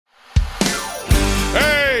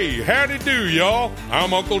Hey, howdy do, y'all.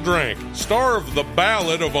 I'm Uncle Drank, star of The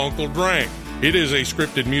Ballad of Uncle Drank. It is a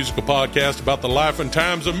scripted musical podcast about the life and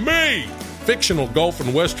times of me, fictional golf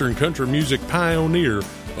and western country music pioneer,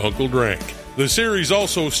 Uncle Drank. The series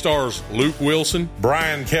also stars Luke Wilson,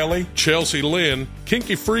 Brian Kelly, Chelsea Lynn,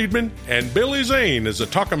 Kinky Friedman, and Billy Zane as a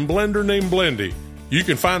talking blender named Blendy. You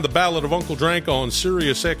can find The Ballad of Uncle Drank on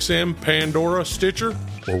SiriusXM, Pandora, Stitcher,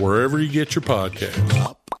 or wherever you get your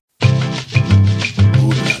podcasts.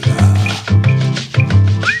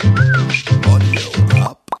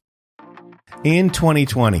 In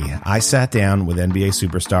 2020, I sat down with NBA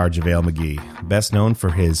superstar JaVale McGee, best known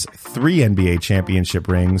for his 3 NBA championship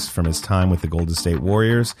rings from his time with the Golden State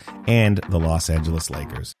Warriors and the Los Angeles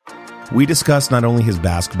Lakers. We discussed not only his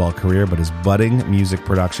basketball career, but his budding music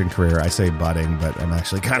production career. I say budding, but I'm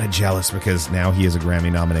actually kind of jealous because now he has a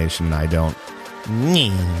Grammy nomination and I don't.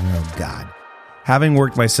 Oh, God. Having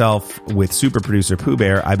worked myself with super producer Pooh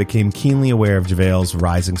Bear, I became keenly aware of JaVale's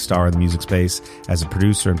rising star in the music space as a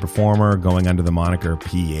producer and performer, going under the moniker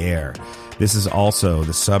Pierre. This is also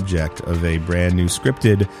the subject of a brand new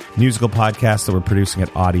scripted musical podcast that we're producing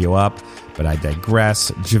at Audio Up, but I digress.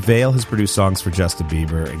 JaVale has produced songs for Justin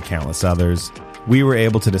Bieber and countless others. We were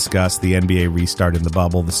able to discuss the NBA restart in the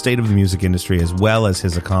bubble, the state of the music industry, as well as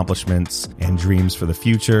his accomplishments and dreams for the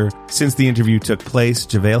future. Since the interview took place,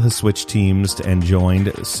 JaVale has switched teams and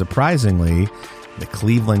joined, surprisingly, the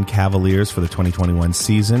Cleveland Cavaliers for the 2021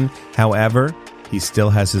 season. However, he still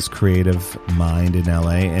has his creative mind in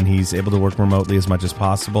LA, and he's able to work remotely as much as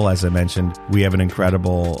possible. As I mentioned, we have an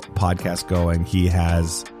incredible podcast going. He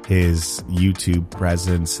has his YouTube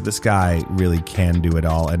presence. This guy really can do it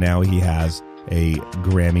all, and now he has a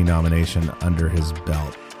Grammy nomination under his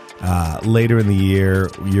belt. Later in the year,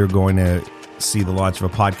 you're going to see the launch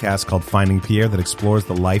of a podcast called Finding Pierre that explores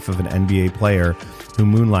the life of an NBA player who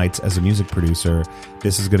moonlights as a music producer.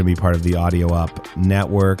 This is going to be part of the Audio Up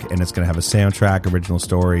network, and it's going to have a soundtrack, original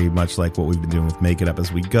story, much like what we've been doing with Make It Up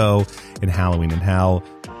As We Go and Halloween in Hell.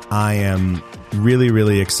 I am really,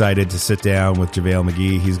 really excited to sit down with JaVale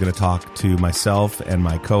McGee. He's going to talk to myself and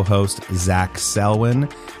my co-host, Zach Selwyn,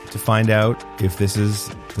 to find out if this is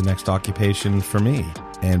the next occupation for me.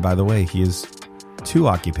 And by the way, he has 2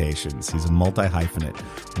 occupations. He's a multi-hyphenate.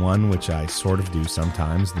 One which I sort of do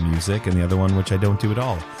sometimes, the music, and the other one which I don't do at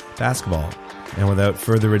all, basketball. And without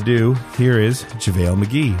further ado, here is JaVale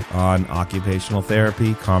McGee on occupational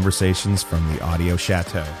therapy, conversations from the Audio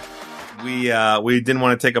Chateau. We didn't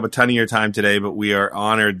want to take up a ton of your time today, but we are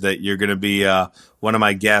honored that you're going to be one of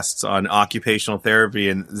my guests on occupational therapy.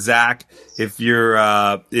 And Zach, if you're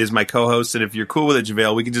is my co-host, and if you're cool with it,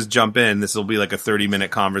 JaVale, we can just jump in. This will be like a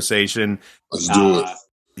 30-minute conversation. Let's do it.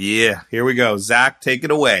 Yeah, here we go. Zach, take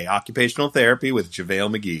it away. Occupational therapy with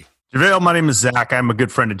JaVale McGee. JaVale, my name is Zach. I'm a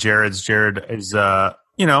good friend of Jared's. Jared is, for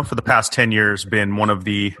the past 10 years been one of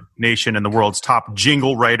the nation and the world's top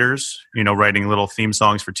jingle writers, writing little theme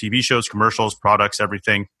songs for TV shows, commercials, products,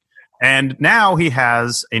 everything. And now he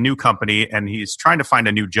has a new company and he's trying to find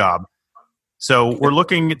a new job. So we're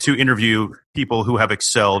looking to interview people who have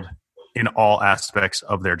excelled in all aspects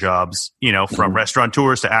of their jobs, from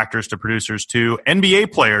restaurateurs to actors to producers to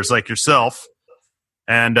NBA players like yourself.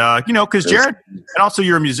 And, because Jared, and also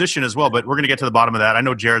you're a musician as well, but we're going to get to the bottom of that. I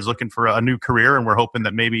know Jared's looking for a new career, and we're hoping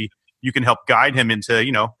that maybe you can help guide him into,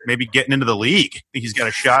 maybe getting into the league. I think he's got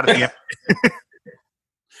a shot at the end.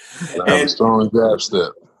 I have a strong jab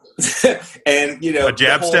step. And, a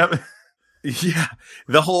jab step? Yeah.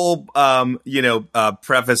 The whole,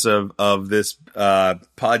 preface of this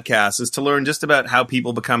podcast is to learn just about how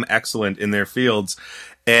people become excellent in their fields.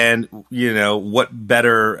 And, what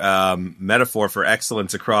better metaphor for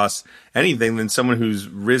excellence across anything than someone who's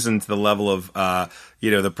risen to the level of,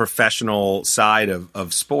 the professional side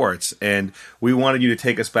of sports. And we wanted you to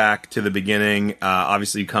take us back to the beginning.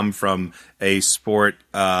 Obviously, you come from a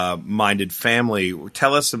sport-minded family.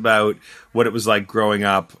 Tell us about what it was like growing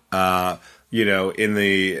up, in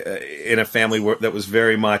a family that was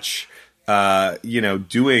very much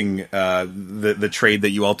doing the trade that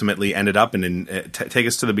you ultimately ended up in. And take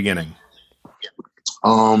us to the beginning.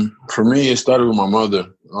 For me, it started with my mother.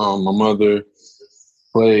 My mother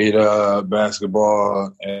played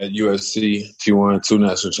basketball at USC. She won 2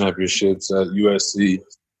 national championships at USC.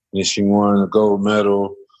 And she won a gold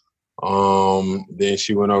medal. Then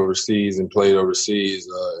she went overseas and played overseas.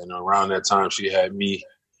 And around that time, she had me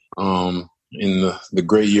in the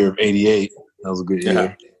great year of '88. That was a good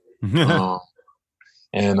year.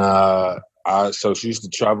 So she used to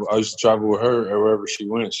travel. I used to travel with her wherever she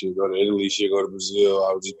went. She'd go to Italy. She'd go to Brazil.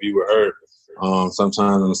 I would just be with her.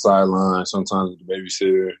 Sometimes on the sideline, sometimes with the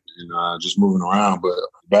babysitter. and just moving around.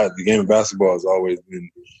 But the game of basketball has always been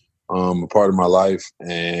a part of my life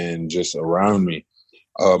and just around me.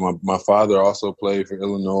 My father also played for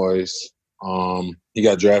Illinois. He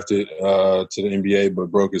got drafted to the NBA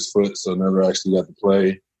but broke his foot, so never actually got to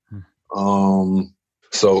play.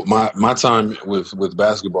 So my time with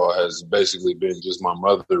basketball has basically been just my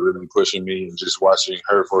mother really pushing me and just watching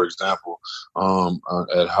her, for example,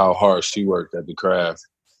 at how hard she worked at the craft.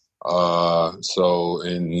 So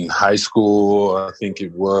in high school, I think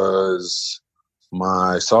it was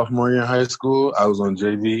my sophomore year in high school, I was on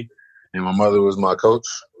JV, and my mother was my coach,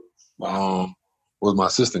 was my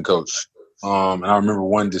assistant coach. And I remember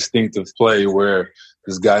one distinctive play where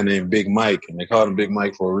this guy named Big Mike, and they called him Big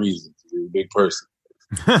Mike for a reason. He was a big person.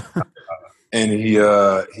 And he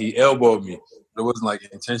elbowed me. It wasn't like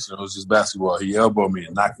intentional. It was just basketball. He elbowed me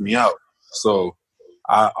and knocked me out. So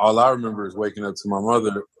all I remember is waking up to my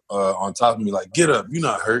mother on top of me like, get up. You're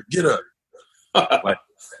not hurt. Get up. Like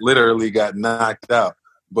literally got knocked out.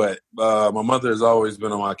 But my mother has always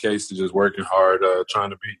been on my case to just working hard, trying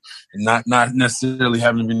to be not necessarily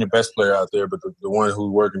having to be the best player out there, but the one who's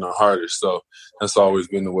working the hardest. So that's always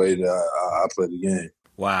been the way that I play the game.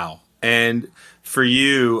 Wow. And for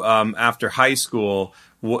you, after high school,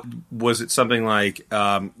 was it something like,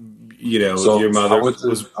 so your mother I went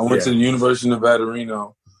to the University of Nevada,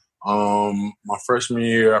 Reno. My freshman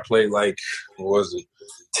year, I played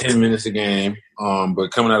 10 minutes a game. But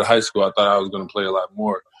coming out of high school, I thought I was going to play a lot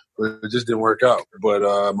more, but it just didn't work out. But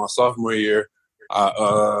my sophomore year,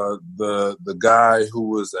 the guy who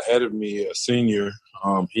was ahead of me, a senior,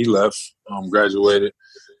 he left, graduated,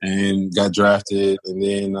 and got drafted. And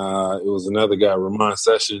then it was another guy, Ramon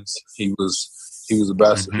Sessions. He was a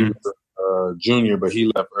basketball, he was a junior, but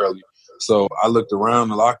he left early. So I looked around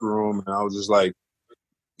the locker room, and I was just like,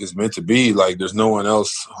 it's meant to be. Like, there's no one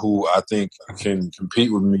else who I think can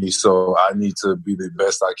compete with me, so I need to be the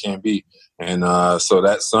best I can be. And so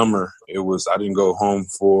that summer, I didn't go home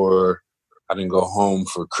for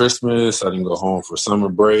Christmas. I didn't go home for summer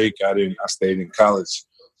break. I stayed in college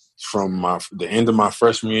from the end of my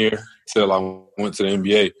freshman year till I went to the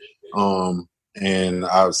NBA. And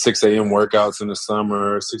I was 6 a.m. workouts in the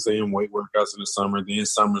summer, 6 a.m. weight workouts in the summer, then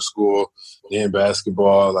summer school, then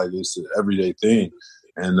basketball. Like, it's an everyday thing.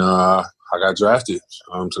 And I got drafted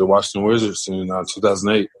to the Washington Wizards in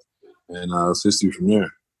 2008, and it's history from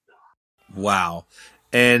there. Wow.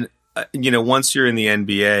 And, once you're in the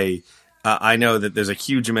NBA, I know that there's a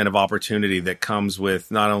huge amount of opportunity that comes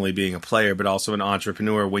with not only being a player, but also an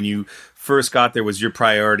entrepreneur. When you first got there, was your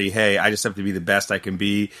priority, hey, I just have to be the best I can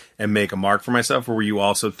be and make a mark for myself? Or were you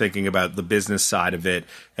also thinking about the business side of it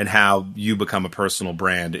and how you become a personal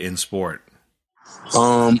brand in sport?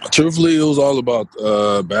 Truthfully, it was all about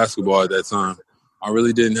basketball at that time. I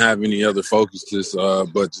really didn't have any other focuses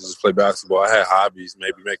but to just play basketball. I had hobbies,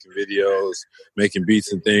 maybe making videos, making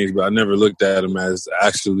beats and things, but I never looked at them as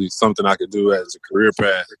actually something I could do as a career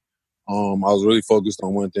path. I was really focused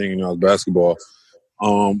on one thing, and that was basketball.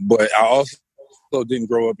 But I also didn't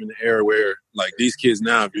grow up in the era where, like, these kids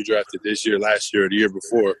now, if you're drafted this year, last year, or the year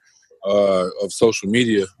before, of social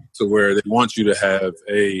media, to where they want you to have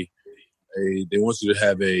a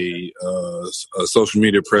social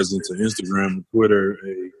media presence, an Instagram, Twitter,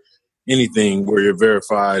 anything where you're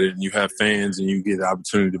verified and you have fans and you get the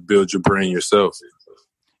opportunity to build your brand yourself.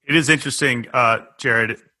 It is interesting,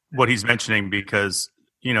 Jared, what he's mentioning, because,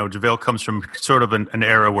 JaVale comes from sort of an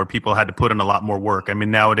era where people had to put in a lot more work. I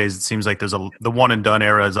mean, nowadays it seems like the one and done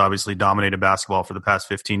era has obviously dominated basketball for the past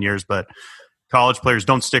 15 years, but college players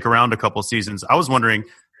don't stick around a couple seasons. I was wondering,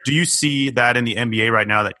 do you see that in the NBA right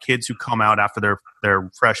now, that kids who come out after their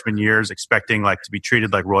freshman years expecting to be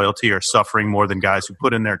treated like royalty are suffering more than guys who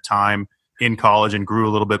put in their time in college and grew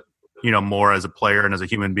a little bit, more as a player and as a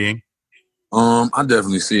human being? I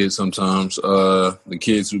definitely see it sometimes. The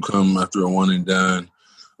kids who come after a one and done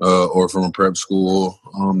or from a prep school,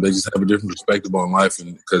 they just have a different perspective on life,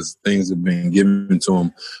 and because things have been given to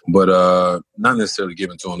them, but not necessarily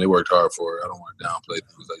given to them. They worked hard for it. I don't want to downplay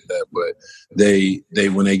things like that, but they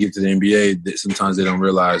when they get to the NBA, sometimes they don't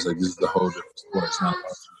realize this is a whole different sport. It's not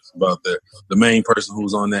about the main person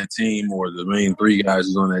who's on that team, or the main three guys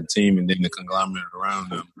who's on that team, and then the conglomerate around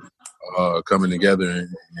them coming together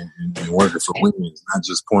and working for wins, not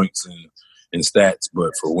just points and stats,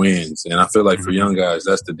 but for wins. And I feel like for young guys,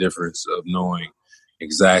 that's the difference of knowing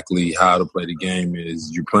exactly how to play the game.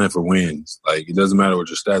 Is you're playing for wins. Like, it doesn't matter what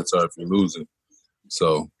your stats are if you're losing.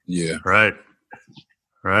 So, yeah. Right.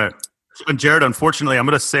 And Jared, unfortunately, I'm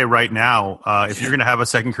going to say right now, if you're going to have a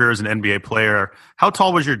second career as an NBA player, how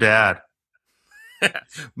tall was your dad?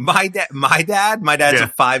 My dad's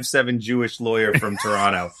a 5'7" Jewish lawyer from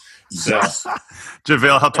Toronto. So,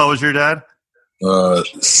 JaVale, how tall was your dad?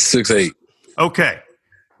 6'8". Okay.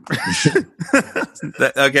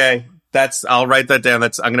 Okay. I'll write that down. I'm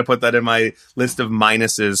going to put that in my list of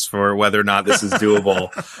minuses for whether or not this is doable.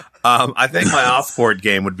 I think my off-court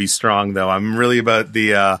game would be strong, though. I'm really about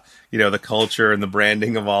the, the culture and the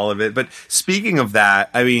branding of all of it. But speaking of that,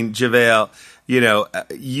 I mean, JaVale,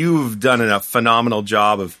 you've done a phenomenal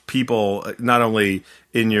job of people, not only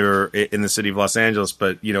in the city of Los Angeles,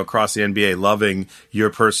 but, across the NBA, loving your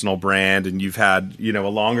personal brand. And you've had, a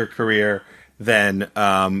longer career than,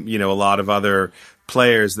 a lot of other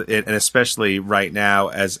players, and especially right now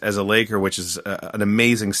as a Laker, which is an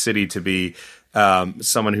amazing city to be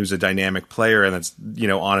someone who's a dynamic player and that's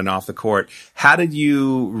on and off the court. How did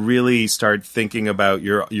you really start thinking about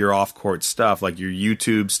your off court stuff, like your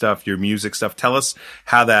YouTube stuff, your music stuff? Tell us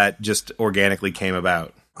how that just organically came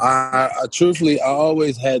about. I truthfully, I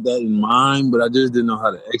always had that in mind, but I just didn't know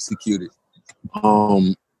how to execute it.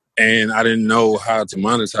 And I didn't know how to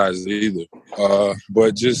monetize it either.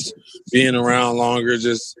 But just being around longer,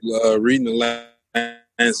 just reading the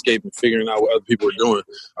landscape and figuring out what other people are doing,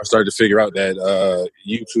 I started to figure out that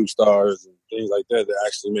YouTube stars and things like that, they're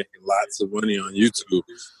actually making lots of money on YouTube.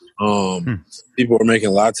 People are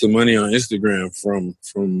making lots of money on Instagram from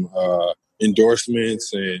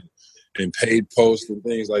endorsements and paid posts and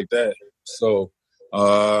things like that. So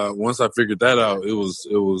once I figured that out, it was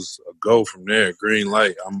a go from there, green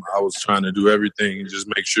light. I was trying to do everything and just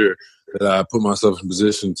make sure that I put myself in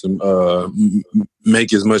position to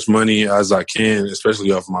make as much money as I can,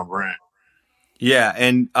 especially off my brand. Yeah,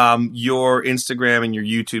 and your Instagram and your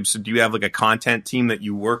YouTube, so do you have like a content team that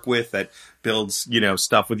you work with that builds,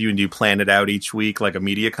 stuff with you, and do you plan it out each week like a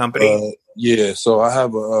media company? Yeah, so I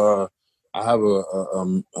have a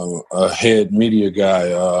head media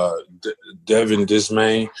guy, Devin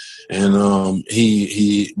Dismay, and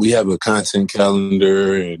we have a content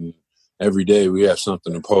calendar, and every day we have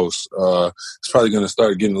something to post. It's probably going to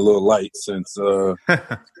start getting a little light since the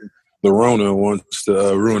Rona wants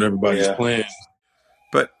to ruin everybody's plans.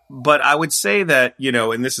 But I would say that,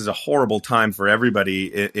 and this is a horrible time for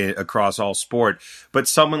everybody across all sport, but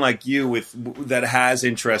someone like you that has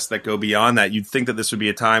interests that go beyond that, you'd think that this would be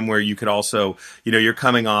a time where you could also, you're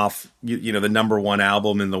coming off, the #1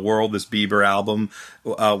 album in the world, this Bieber album,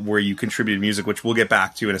 where you contributed music, which we'll get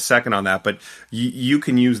back to in a second on that. But you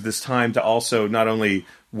can use this time to also not only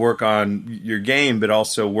work on your game, but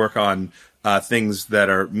also work on things that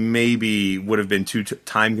are maybe would have been too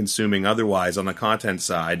time consuming otherwise on the content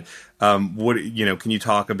side. Can you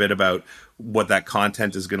talk a bit about what that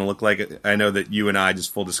content is going to look like? I know that you and I,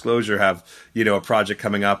 just full disclosure, have, a project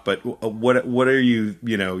coming up, but what are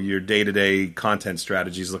your day-to-day content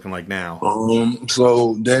strategies looking like now?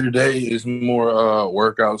 So day-to-day is more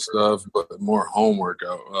workout stuff, but more home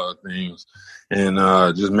workout things, and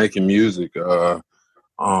just making music.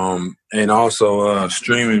 And also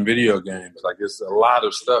streaming video games. Like, it's a lot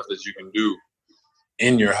of stuff that you can do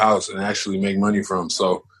in your house and actually make money from.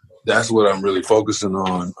 So that's what I'm really focusing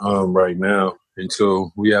on right now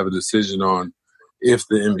until we have a decision on if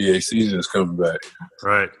the NBA season is coming back.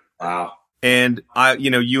 Right. Wow. And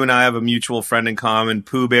you and I have a mutual friend in common,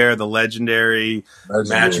 Pooh Bear, the legendary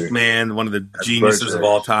Magic Man, one of the geniuses of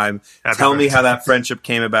all time. Tell me how that friendship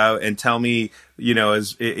came about, and tell me,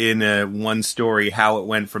 as in one story, how it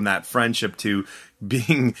went from that friendship to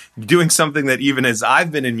doing something that, even as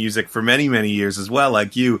I've been in music for many, many years as well,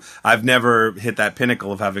 like you, I've never hit that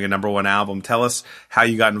pinnacle of having a #1 album. Tell us how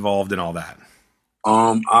you got involved in all that.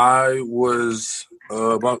 I was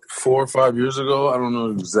about 4 or 5 years ago. I don't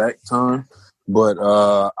know the exact time, but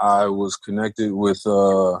I was connected with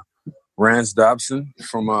Rance Dobson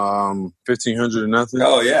from 1500 or Nothing.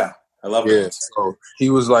 Oh yeah, I love it. Yeah, so he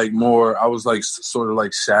was like more. I was like sort of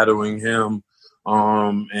like shadowing him,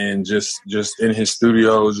 and just in his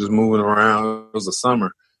studio, just moving around. It was a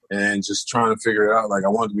summer, and just trying to figure it out. Like, I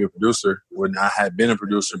wanted to be a producer when I had been a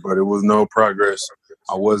producer, but it was no progress.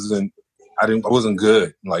 I wasn't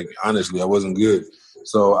good. Like, honestly, I wasn't good.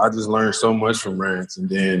 So I just learned so much from Rance, and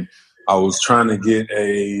then I was trying to get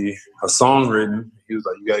a song written. He was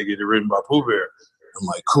like, "You got to get it written by Pooh Bear." I'm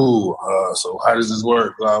like, "Cool. So how does this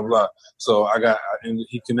work?" Blah blah. So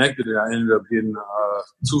he connected it. I ended up getting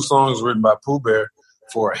 2 songs written by Pooh Bear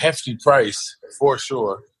for a hefty price, for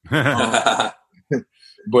sure. But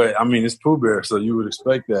I mean, it's Pooh Bear, so you would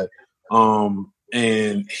expect that.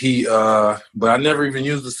 And he, but I never even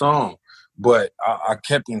used the song. But I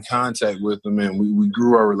kept in contact with him, and we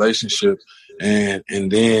grew our relationship. And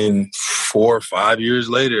then 4 or 5 years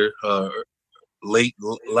later, late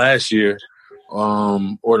last year,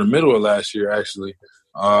 or the middle of last year, actually.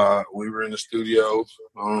 We were in the studio.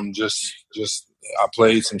 I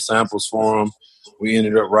played some samples for him. We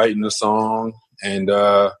ended up writing the song, and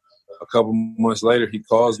a couple months later, he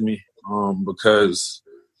calls me because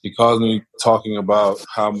he calls me talking about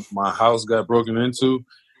how my house got broken into,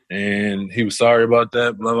 and he was sorry about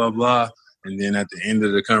that, blah, blah, blah. And then at the end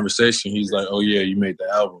of the conversation, he's like, "Oh, yeah, you made the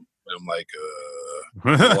album." And I'm like,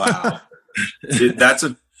 wow. Dude, that's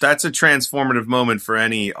a transformative moment for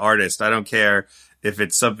any artist. I don't care if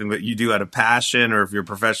it's something that you do out of passion or if you're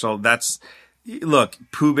professional. Look,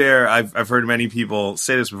 Pooh Bear, I've heard many people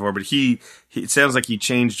say this before, but he it sounds like he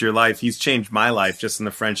changed your life. He's changed my life just in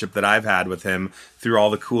the friendship that I've had with him through all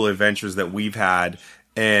the cool adventures that we've had.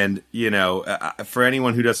 And, for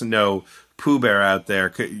anyone who doesn't know Pooh Bear out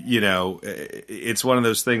there, it's one of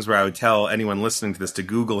those things where I would tell anyone listening to this to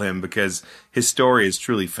Google him because his story is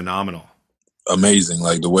truly phenomenal. Amazing,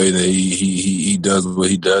 like the way that he does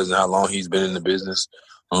what he does and how long he's been in the business.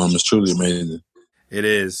 It's truly amazing. It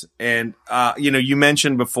is. And, you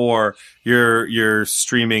mentioned before you're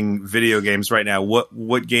streaming video games right now.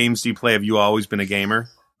 What games do you play? Have you always been a gamer?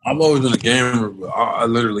 I've always been a gamer, but I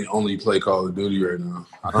literally only play Call of Duty right now.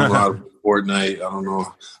 I don't know how to play Fortnite. I don't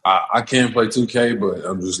know. I can play 2K, but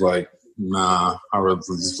I'm just like, nah, I'd rather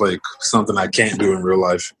just play something I can't do in real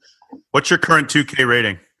life. What's your current 2K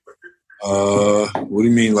rating? What do you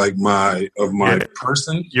mean, like my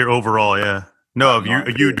person? Your overall, yeah. No, of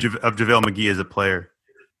JaVale McGee as a player.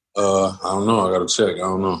 I don't know. I got to check. I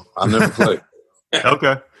don't know. I never play.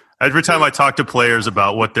 Okay. Every time I talk to players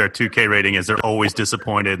about what their 2K rating is, they're always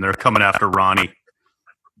disappointed and they're coming after Ronnie.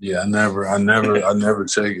 Yeah, I never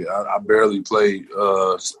check it. I barely play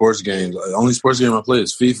sports games. The only sports game I play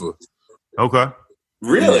is FIFA. Okay.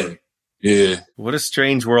 Really? Yeah. What a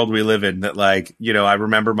strange world we live in that, I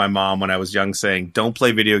remember my mom when I was young saying, don't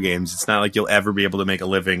play video games. It's not like you'll ever be able to make a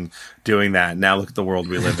living doing that. Now look at the world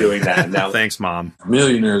we live in. Doing that. Now, thanks, Mom.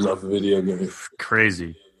 Millionaires off of video games.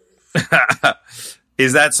 Crazy.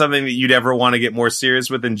 Is that something that you'd ever want to get more serious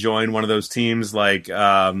with and join one of those teams like,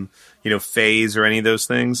 FaZe or any of those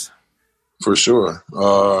things? For sure.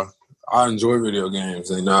 I enjoy video games,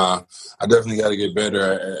 and I definitely got to get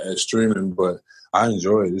better at streaming, but I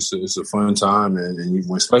enjoy it. It's a fun time,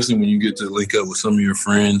 and especially when you get to link up with some of your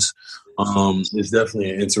friends, it's definitely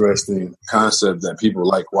an interesting concept that people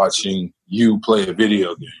like watching you play a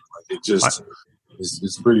video game. Like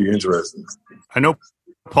it's pretty interesting. I know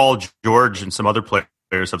Paul George and some other players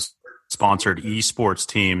have sponsored esports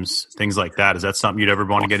teams, things like that. Is that something you'd ever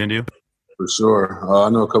want to get into? For sure. I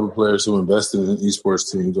know a couple of players who invested in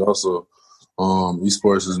esports teams also.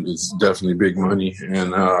 Esports is definitely big money,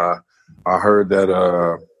 and I heard that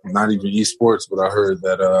not even esports, but I heard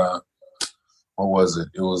that what was it?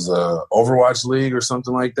 It was Overwatch League or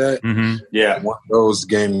something like that. Mm-hmm. Yeah, one of those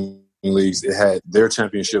gaming leagues. It had their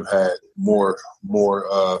championship had more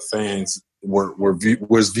fans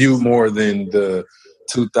was viewed more than the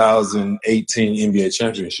 2018 NBA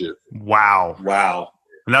championship. Wow!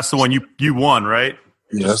 And that's the one you won, right?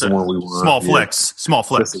 Yeah, that's the one we won. Small flex.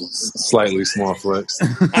 Slightly small flex.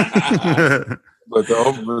 But the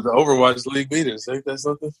Overwatch League beaters, ain't that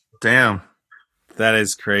something? Damn. That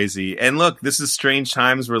is crazy. And look, this is strange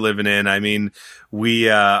times we're living in. I mean, we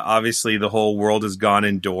obviously the whole world has gone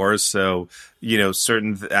indoors. So,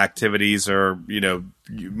 certain activities are,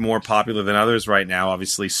 more popular than others right now.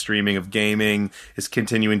 Obviously, streaming of gaming is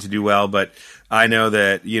continuing to do well. But I know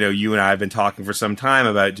that, you and I have been talking for some time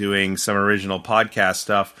about doing some original podcast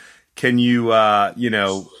stuff. Can you,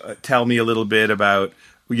 tell me a little bit about,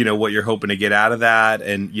 what you're hoping to get out of that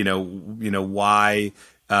and, why,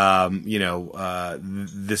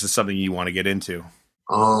 this is something you want to get into?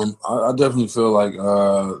 I definitely feel like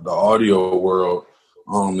the audio world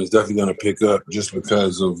is definitely going to pick up just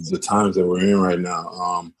because of the times that we're in right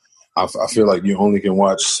now. I feel like you only can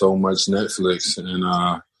watch so much Netflix,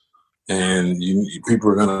 and people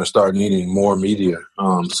are going to start needing more media.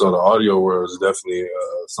 So the audio world is definitely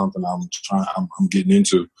something I'm getting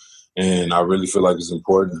into, and I really feel like it's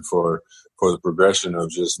important for the progression of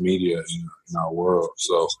just media in our world.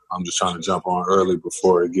 So I'm just trying to jump on early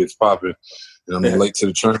before it gets popping, and I'm late to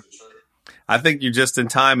the train. I think you're just in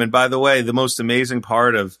time. And by the way, the most amazing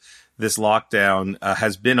part of this lockdown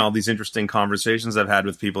has been all these interesting conversations I've had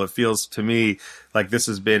with people. It feels to me like this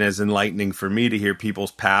has been as enlightening for me to hear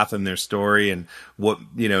people's path and their story and what,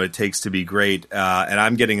 it takes to be great. And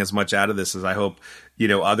I'm getting as much out of this as I hope,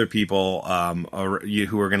 other people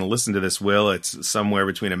who are going to listen to this will. It's somewhere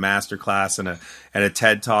between a masterclass and a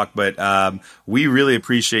TED Talk. But we really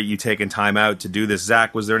appreciate you taking time out to do this.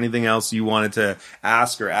 Zach, was there anything else you wanted to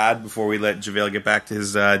ask or add before we let JaVale get back to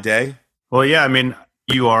his day? Well, yeah, I mean,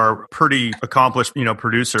 you are pretty accomplished,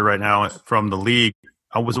 producer right now from the league.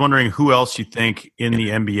 I was wondering who else you think in the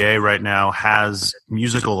NBA right now has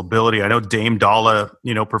musical ability. I know Dame Dalla,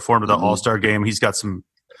 performed at the All-Star game. He's got some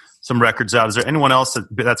records out. Is there anyone else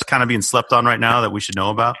that's kind of being slept on right now that we should know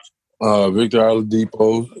about? Victor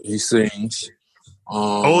Oladipo, he sings.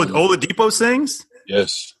 Oladipo sings?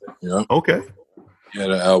 Yes. Yeah. Okay. He had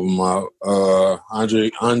an album out. Andre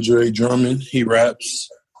Drummond, he raps.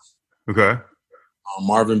 Okay.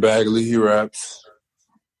 Marvin Bagley, he raps.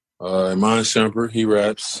 Iman Shumpert, he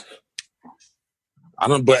raps.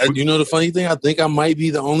 But the funny thing, I think I might be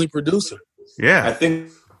the only producer. Yeah.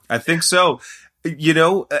 I think so.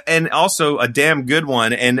 And also a damn good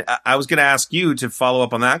one. And I was going to ask you to follow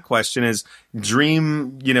up on that question is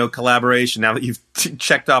dream, collaboration. Now that you've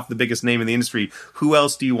checked off the biggest name in the industry, who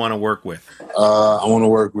else do you want to work with? I want to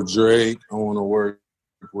work with Drake. I want to work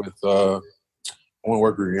with Rihanna.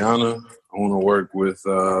 I want to work with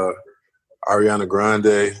Ariana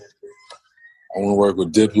Grande. I want to work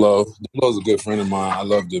with Diplo. Diplo's a good friend of mine. I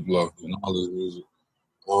love Diplo and all his music.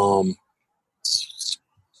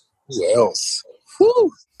 Who else?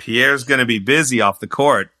 Whew. Pierre's going to be busy off the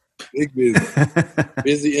court. Big busy.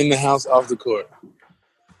 Busy in the house, off the court.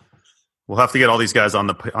 We'll have to get all these guys on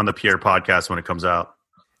the Pierre podcast when it comes out.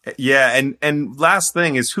 Yeah, and last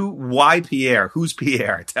thing is why Pierre? Who's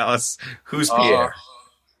Pierre? Tell us who's Pierre.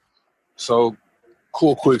 So,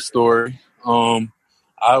 cool, quick story.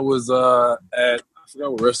 I was I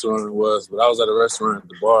forgot what restaurant it was, but I was at a restaurant at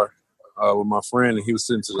the bar with my friend, and he was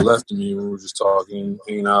sitting to the left of me, and we were just talking,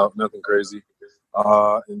 hanging out, nothing crazy.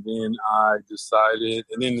 And then I decided,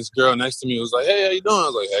 and then this girl next to me was like, "Hey, how you doing?" I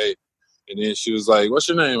was like, "Hey," and then she was like, "What's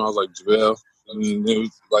your name?" I was like, "JaVale," and it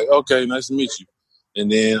was like, "Okay, nice to meet you."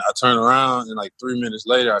 And then I turn around, and like 3 minutes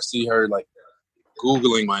later, I see her like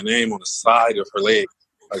Googling my name on the side of her leg,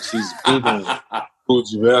 like she's Googling who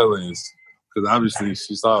JaVale is. Because obviously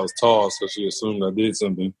she saw I was tall, so she assumed I did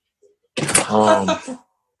something.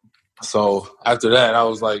 So after that, I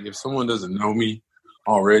was like, if someone doesn't know me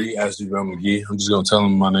already as JaVale McGee, I'm just going to tell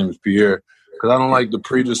them my name is Pierre. Because I don't like the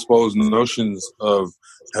predisposed notions of,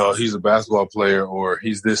 he's a basketball player or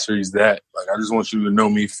he's this or he's that. Like, I just want you to know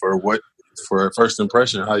me for a first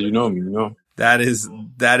impression, how you know me, That is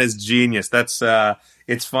genius. That's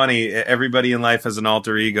it's funny. Everybody in life has an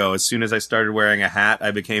alter ego. As soon as I started wearing a hat,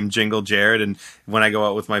 I became Jingle Jared. And when I go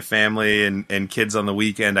out with my family and kids on the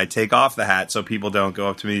weekend, I take off the hat so people don't go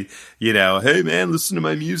up to me, hey man, listen to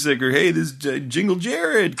my music, or hey, this is Jingle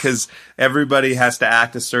Jared, because everybody has to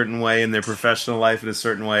act a certain way in their professional life and a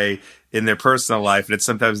certain way in their personal life, and it's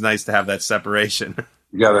sometimes nice to have that separation.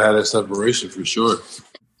 You got to have that separation for sure.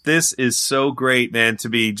 This is so great, man, to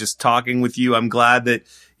be just talking with you. I'm glad that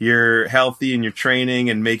you're healthy and you're training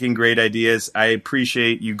and making great ideas. I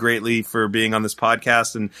appreciate you greatly for being on this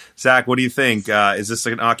podcast. And Zach, what do you think? Is this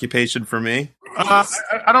an occupation for me? I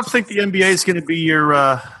don't think the NBA is going to be your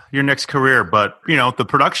next career, but the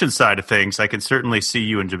production side of things, I can certainly see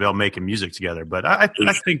you and JaVale making music together. But I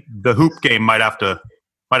think the hoop game might have to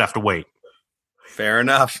wait. Fair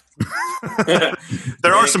enough. There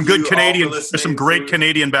are some good there's some great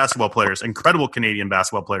Canadian basketball players, incredible Canadian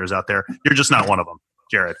basketball players out there. You're just not one of them,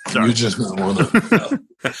 Jared. Sorry. You're just not one of them.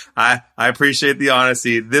 I appreciate the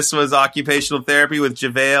honesty. This was Occupational Therapy with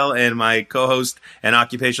JaVale and my co-host and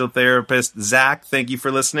occupational therapist, Zach. Thank you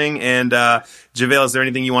for listening. And JaVale, is there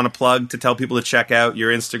anything you want to plug to tell people to check out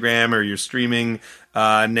your Instagram or your streaming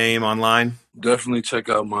name online? Definitely check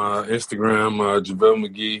out my Instagram, JaVale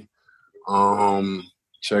McGee.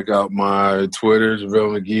 Check out my Twitter,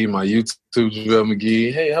 JaVale McGee, my YouTube, JaVale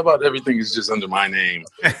McGee. Hey, how about everything is just under my name?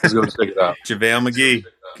 Let's go check it out. JaVale McGee.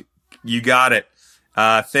 You got it.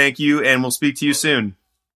 Thank you, and we'll speak to you soon.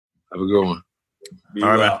 Have a good one.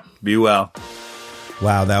 Be well.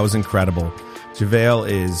 Wow, that was incredible. JaVale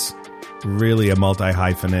is really a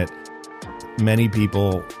multi-hyphenate. Many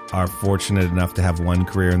people are fortunate enough to have one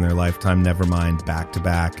career in their lifetime, never mind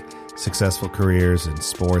back-to-back successful careers in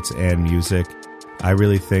sports and music. I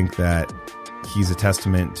really think that he's a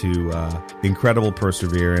testament to incredible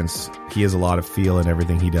perseverance. He has a lot of feel in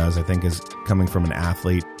everything he does. I think as coming from an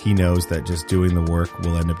athlete, he knows that just doing the work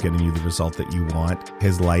will end up getting you the result that you want.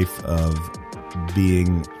 His life of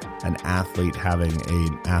being an athlete, having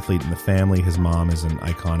an athlete in the family, his mom is an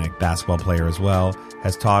iconic basketball player as well,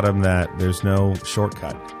 has taught him that there's no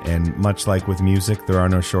shortcut. And much like with music, there are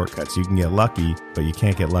no shortcuts. You can get lucky, but you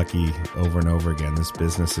can't get lucky over and over again. This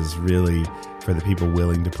business is really for the people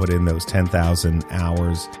willing to put in those 10,000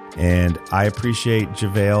 hours. And I appreciate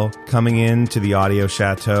JaVale coming in to the Audio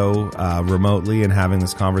Chateau remotely and having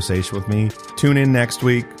this conversation with me. Tune in next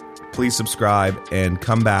week. please subscribe and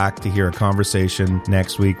come back to hear a conversation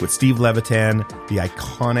next week with Steve Levitan, the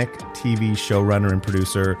iconic TV showrunner and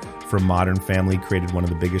producer from Modern Family, created one of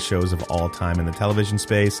the biggest shows of all time in the television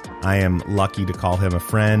space. I am lucky to call him a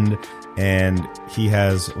friend, and he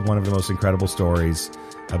has one of the most incredible stories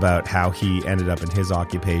about how he ended up in his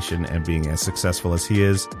occupation and being as successful as he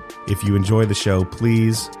is. If you enjoy the show,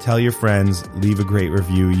 please tell your friends, leave a great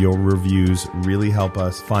review. Your reviews really help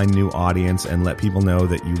us find new audience and let people know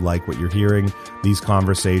that you like what you're hearing. These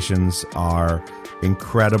conversations are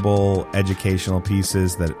incredible educational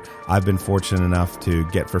pieces that I've been fortunate enough to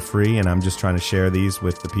get for free, and I'm just trying to share these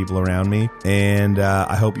with the people around me. And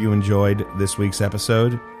I hope you enjoyed this week's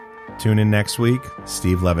episode. Tune in next week.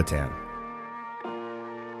 Steve Levitan.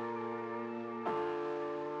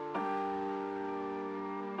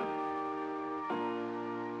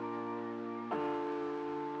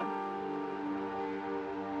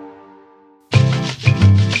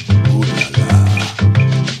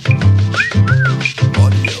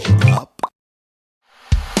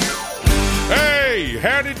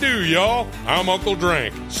 Howdy do, y'all. I'm Uncle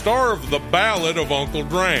Drank, star of The Ballad of Uncle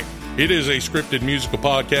Drank. It is a scripted musical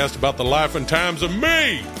podcast about the life and times of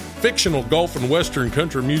me, fictional Gulf and Western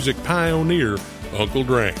country music pioneer, Uncle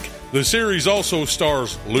Drank. The series also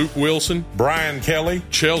stars Luke Wilson, Brian Kelly,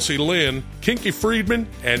 Chelsea Lynn, Kinky Friedman,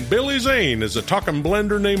 and Billy Zane as a talking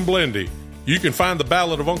blender named Blendy. You can find The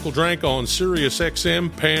Ballad of Uncle Drank on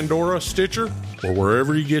SiriusXM, Pandora, Stitcher, or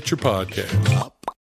wherever you get your podcasts.